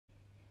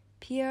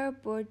Pierre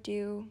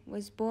Bourdieu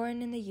was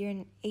born in the year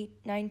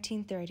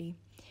 1930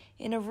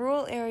 in a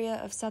rural area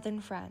of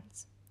southern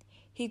France.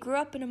 He grew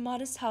up in a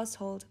modest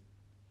household,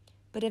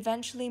 but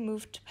eventually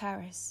moved to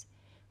Paris,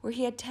 where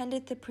he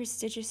attended the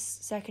prestigious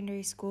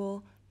secondary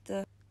school,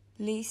 the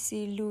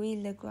Lycée Louis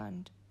le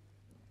Grand,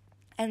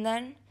 and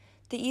then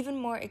the even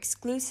more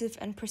exclusive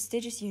and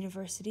prestigious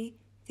university,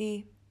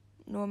 the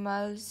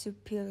Normale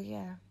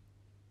Supérieure.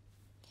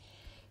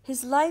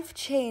 His life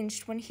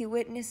changed when he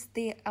witnessed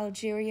the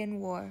Algerian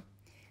War,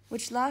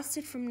 which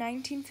lasted from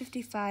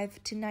 1955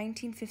 to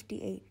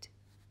 1958.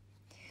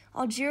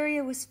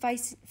 Algeria was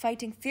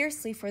fighting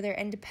fiercely for their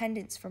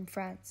independence from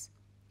France.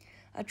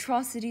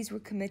 Atrocities were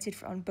committed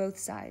on both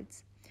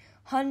sides.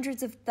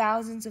 Hundreds of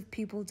thousands of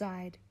people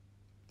died.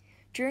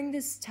 During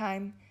this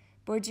time,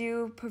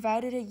 Bourdieu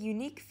provided a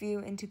unique view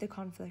into the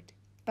conflict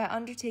by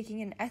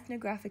undertaking an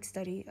ethnographic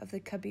study of the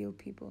Kabyle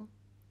people.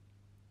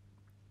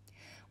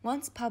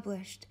 Once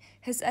published,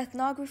 his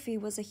ethnography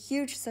was a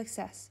huge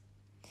success,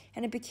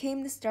 and it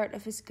became the start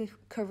of his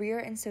career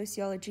in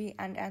sociology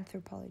and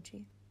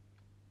anthropology.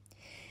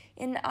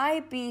 In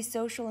IB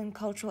Social and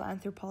Cultural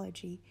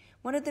Anthropology,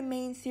 one of the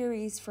main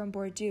theories from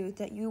Bourdieu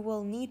that you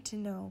will need to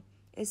know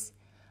is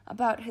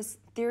about his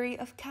theory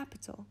of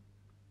capital.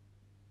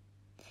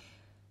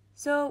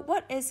 So,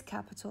 what is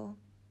capital?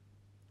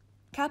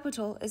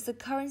 Capital is the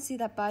currency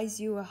that buys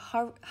you a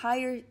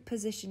higher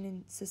position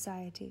in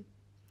society.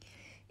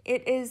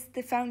 It is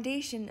the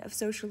foundation of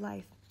social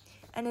life,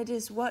 and it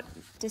is what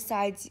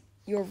decides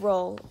your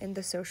role in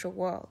the social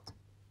world.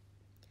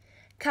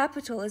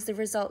 Capital is the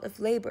result of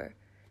labor,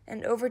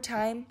 and over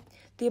time,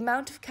 the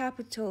amount of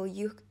capital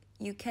you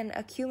can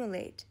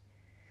accumulate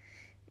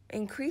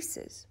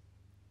increases.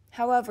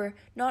 However,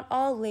 not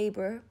all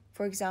labor,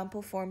 for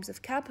example, forms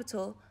of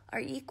capital, are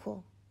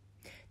equal.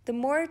 The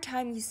more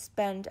time you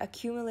spend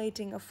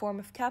accumulating a form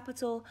of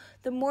capital,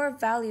 the more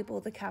valuable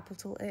the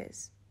capital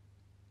is.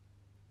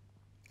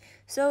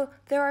 So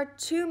there are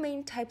two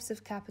main types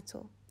of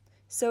capital: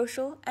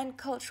 social and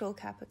cultural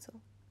capital.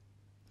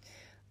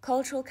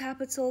 Cultural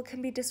capital can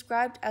be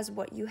described as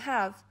what you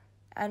have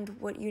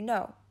and what you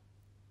know.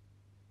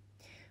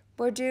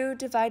 Bourdieu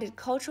divided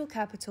cultural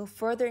capital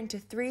further into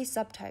three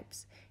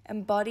subtypes: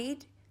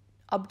 embodied,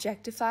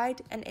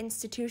 objectified, and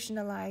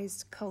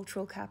institutionalized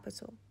cultural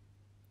capital.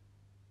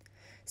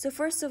 So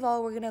first of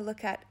all, we're going to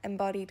look at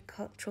embodied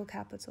cultural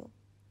capital,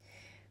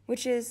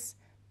 which is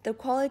the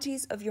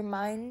qualities of your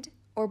mind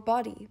or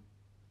body.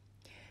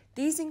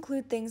 These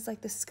include things like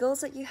the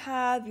skills that you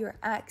have, your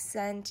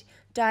accent,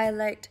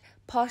 dialect,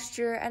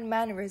 posture, and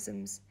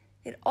mannerisms.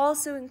 It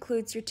also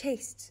includes your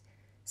tastes,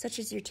 such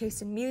as your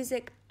taste in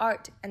music,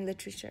 art, and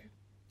literature.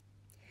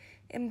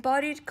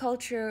 Embodied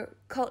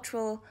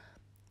cultural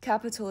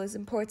capital is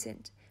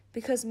important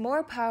because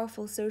more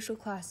powerful social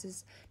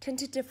classes tend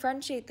to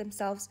differentiate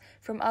themselves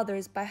from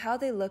others by how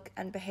they look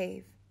and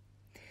behave.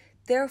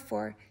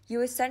 Therefore,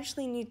 you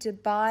essentially need to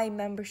buy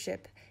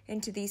membership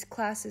into these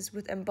classes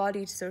with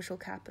embodied social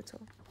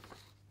capital.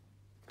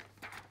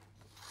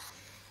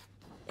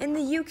 In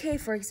the UK,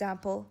 for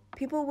example,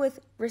 people with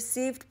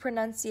received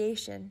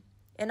pronunciation,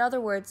 in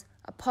other words,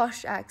 a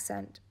posh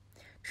accent,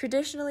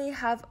 traditionally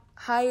have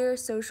higher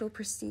social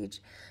prestige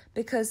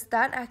because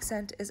that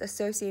accent is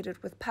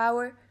associated with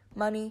power,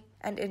 money,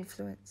 and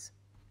influence.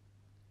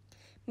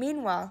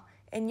 Meanwhile,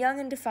 in Young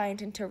and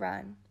Defiant in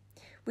Tehran,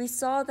 we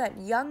saw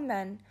that young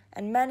men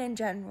and men in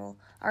general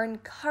are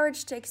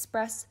encouraged to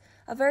express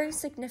a very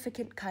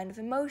significant kind of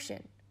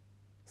emotion: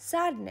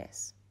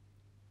 sadness,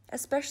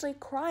 especially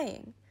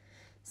crying,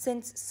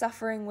 since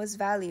suffering is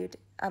valued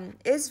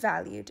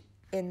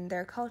in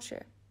their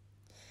culture.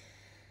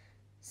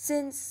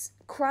 Since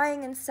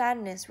crying and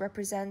sadness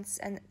represents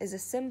and is a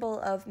symbol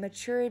of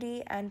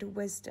maturity and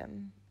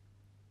wisdom.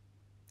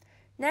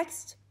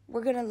 Next,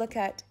 we're going to look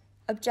at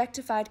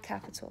objectified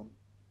capital.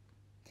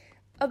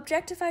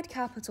 Objectified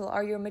capital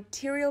are your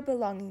material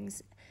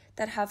belongings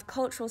that have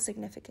cultural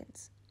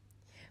significance.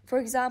 For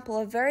example,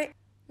 a very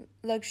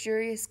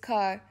luxurious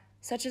car,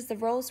 such as the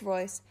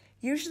Rolls-Royce,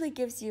 usually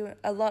gives you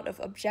a lot of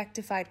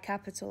objectified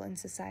capital in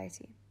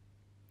society.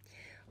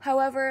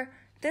 However,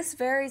 this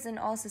varies in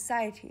all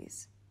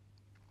societies.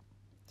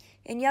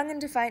 In Young and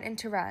Defiant in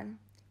Tehran,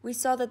 we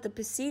saw that the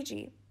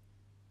Basiji,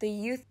 the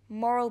youth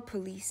moral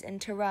police in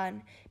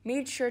Tehran,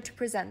 made sure to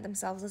present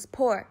themselves as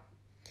poor.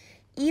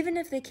 Even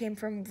if they came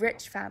from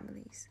rich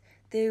families,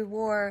 they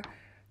wear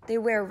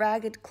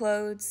ragged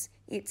clothes,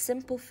 eat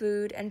simple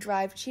food, and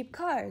drive cheap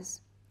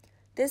cars.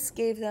 This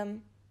gave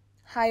them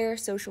higher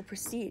social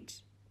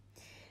prestige,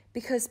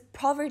 because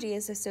poverty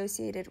is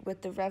associated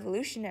with the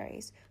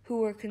revolutionaries who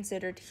were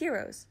considered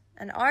heroes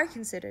and are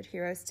considered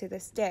heroes to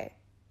this day.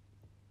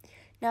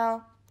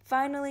 Now,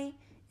 finally,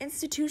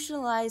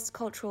 institutionalized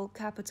cultural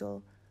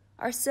capital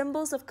are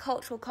symbols of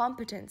cultural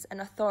competence and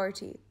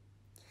authority.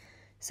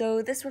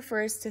 So this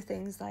refers to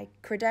things like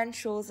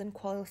credentials and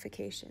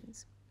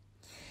qualifications.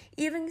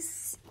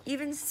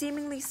 Even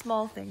seemingly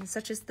small things,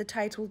 such as the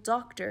title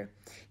doctor,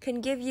 can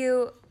give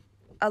you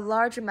a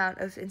large amount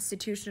of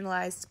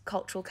institutionalized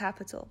cultural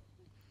capital.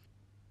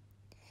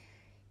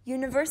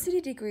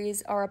 University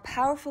degrees are a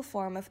powerful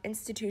form of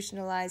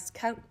institutionalized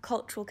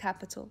cultural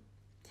capital.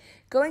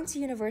 Going to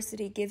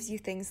university gives you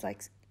things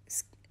like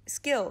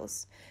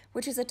skills,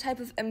 which is a type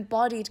of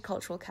embodied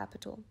cultural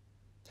capital.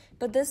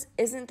 But this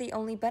isn't the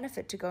only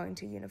benefit to going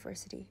to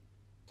university.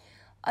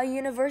 A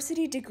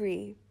university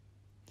degree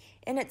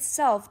in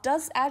itself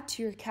does add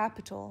to your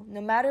capital,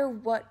 no matter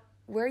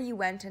where you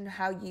went and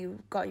how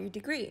you got your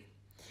degree.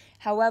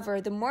 However,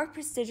 the more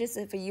prestigious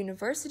of a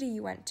university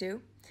you went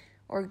to,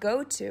 or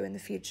go to in the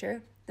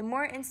future, the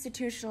more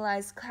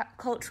institutionalized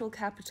cultural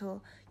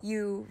capital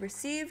you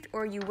received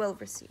or you will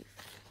receive.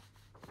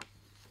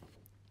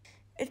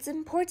 It's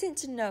important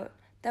to note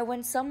that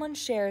when someone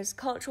shares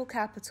cultural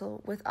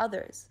capital with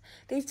others,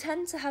 they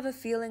tend to have a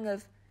feeling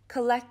of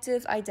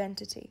collective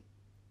identity.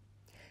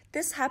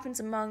 This happens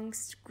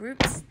amongst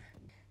groups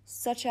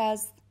such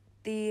as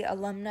the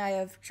alumni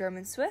of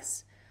German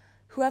Swiss,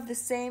 who have the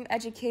same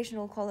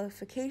educational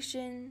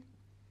qualification,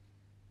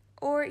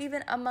 or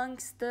even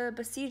amongst the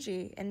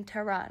Basiji in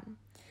Tehran,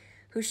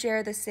 who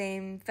share the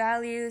same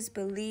values,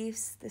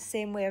 beliefs, the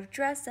same way of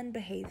dress and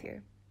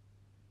behavior.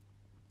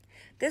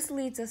 This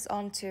leads us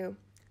on to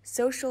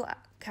social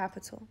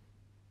capital.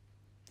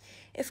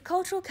 If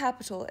cultural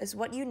capital is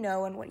what you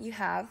know and what you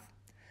have,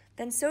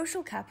 then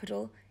social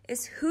capital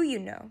is who you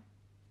know.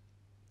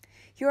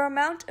 Your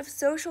amount of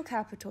social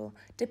capital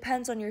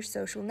depends on your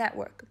social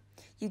network.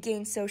 You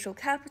gain social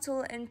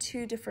capital in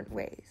two different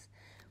ways.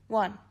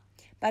 One,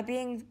 by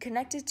being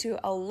connected to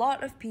a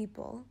lot of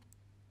people,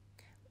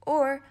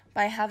 or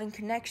by having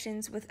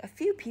connections with a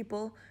few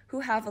people who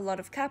have a lot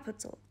of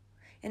capital.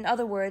 In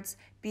other words,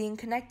 being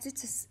connected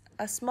to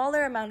a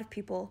smaller amount of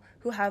people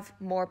who have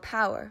more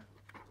power.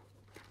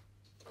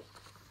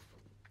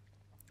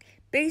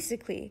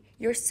 Basically,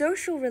 your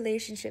social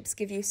relationships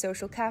give you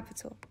social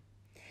capital.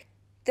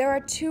 There are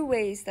two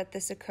ways that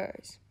this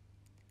occurs.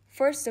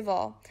 First of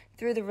all,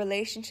 through the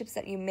relationships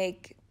that you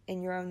make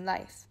in your own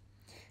life.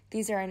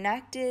 These are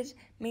enacted,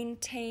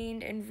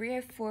 maintained, and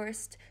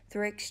reinforced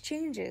through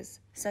exchanges,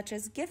 such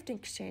as gift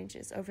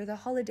exchanges over the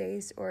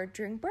holidays or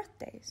during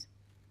birthdays.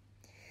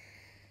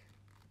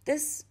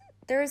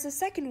 There is a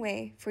second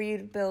way for you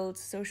to build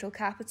social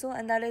capital,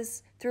 and that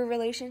is through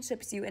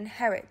relationships you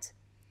inherit.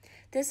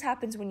 This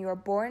happens when you are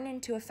born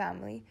into a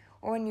family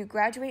or when you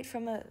graduate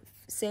from a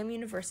same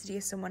university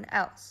as someone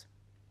else.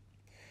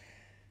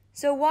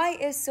 So why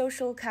is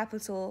social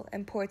capital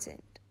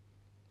important?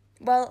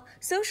 Well,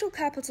 social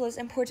capital is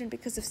important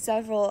because of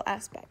several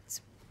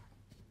aspects.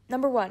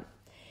 Number one,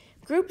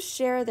 groups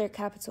share their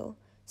capital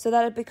so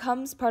that it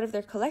becomes part of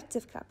their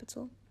collective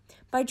capital.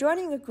 By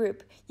joining a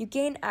group, you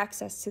gain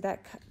access to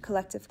that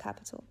collective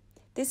capital.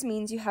 This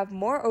means you have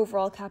more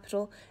overall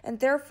capital and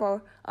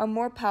therefore are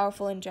more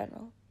powerful in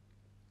general.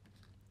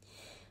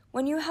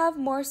 When you have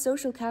more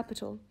social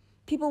capital,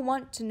 people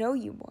want to know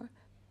you more,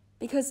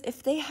 because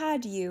if they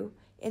had you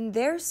in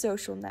their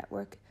social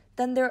network,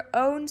 then their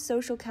own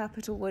social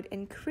capital would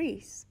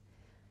increase.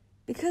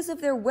 Because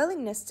of their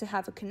willingness to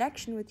have a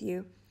connection with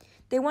you,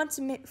 they want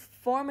to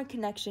form a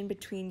connection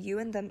between you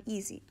and them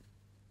easy.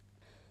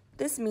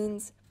 This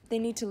means they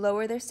need to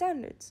lower their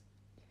standards.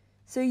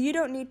 So you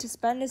don't need to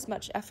spend as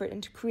much effort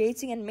into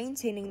creating and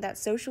maintaining that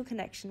social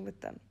connection with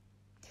them.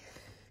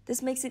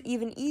 This makes it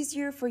even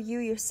easier for you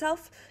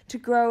yourself to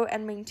grow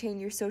and maintain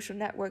your social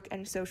network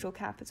and social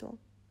capital.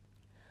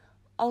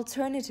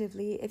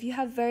 Alternatively, if you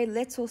have very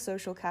little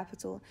social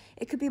capital,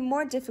 it could be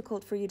more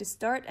difficult for you to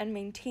start and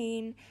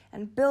maintain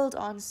and build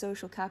on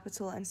social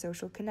capital and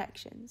social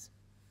connections.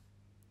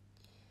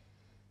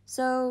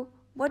 So,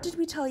 what did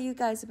we tell you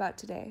guys about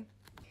today?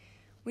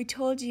 We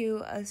told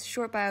you a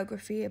short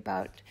biography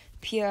about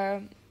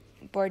Pierre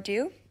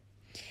Bourdieu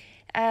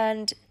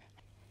and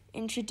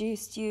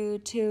introduced you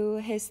to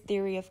his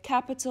theory of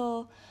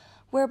capital,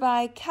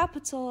 whereby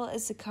capital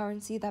is a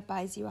currency that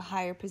buys you a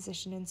higher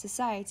position in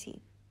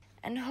society.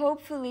 And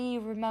hopefully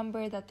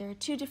remember that there are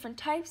two different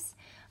types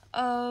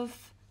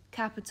of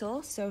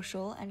capital,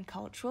 social and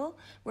cultural,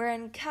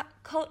 wherein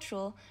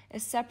cultural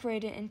is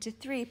separated into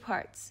three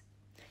parts: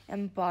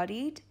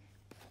 embodied,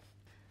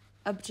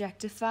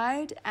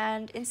 objectified,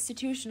 and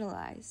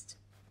institutionalized.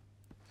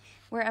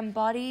 Where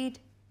embodied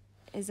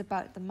is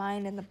about the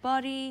mind and the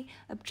body,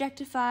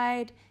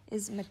 objectified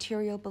is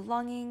material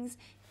belongings,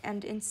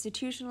 and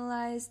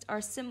institutionalized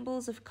are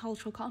symbols of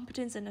cultural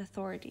competence and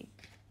authority.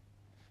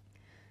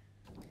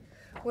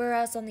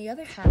 Whereas on the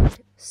other hand,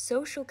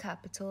 social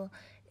capital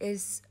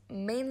is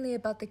mainly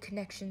about the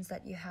connections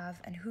that you have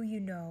and who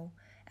you know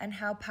and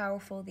how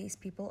powerful these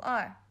people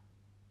are.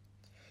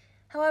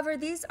 However,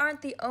 these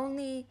aren't the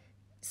only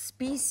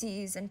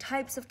species and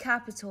types of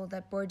capital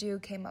that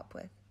Bourdieu came up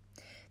with.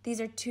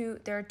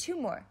 There are two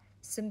more,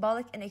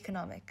 symbolic and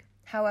economic.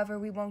 However,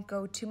 we won't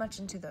go too much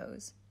into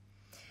those.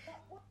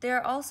 There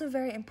are also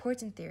very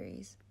important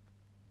theories,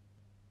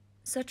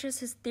 such as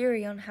his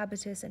theory on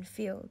habitus and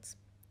fields.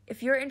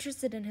 If you're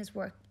interested in his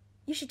work,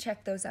 you should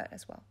check those out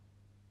as well.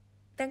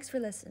 Thanks for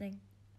listening.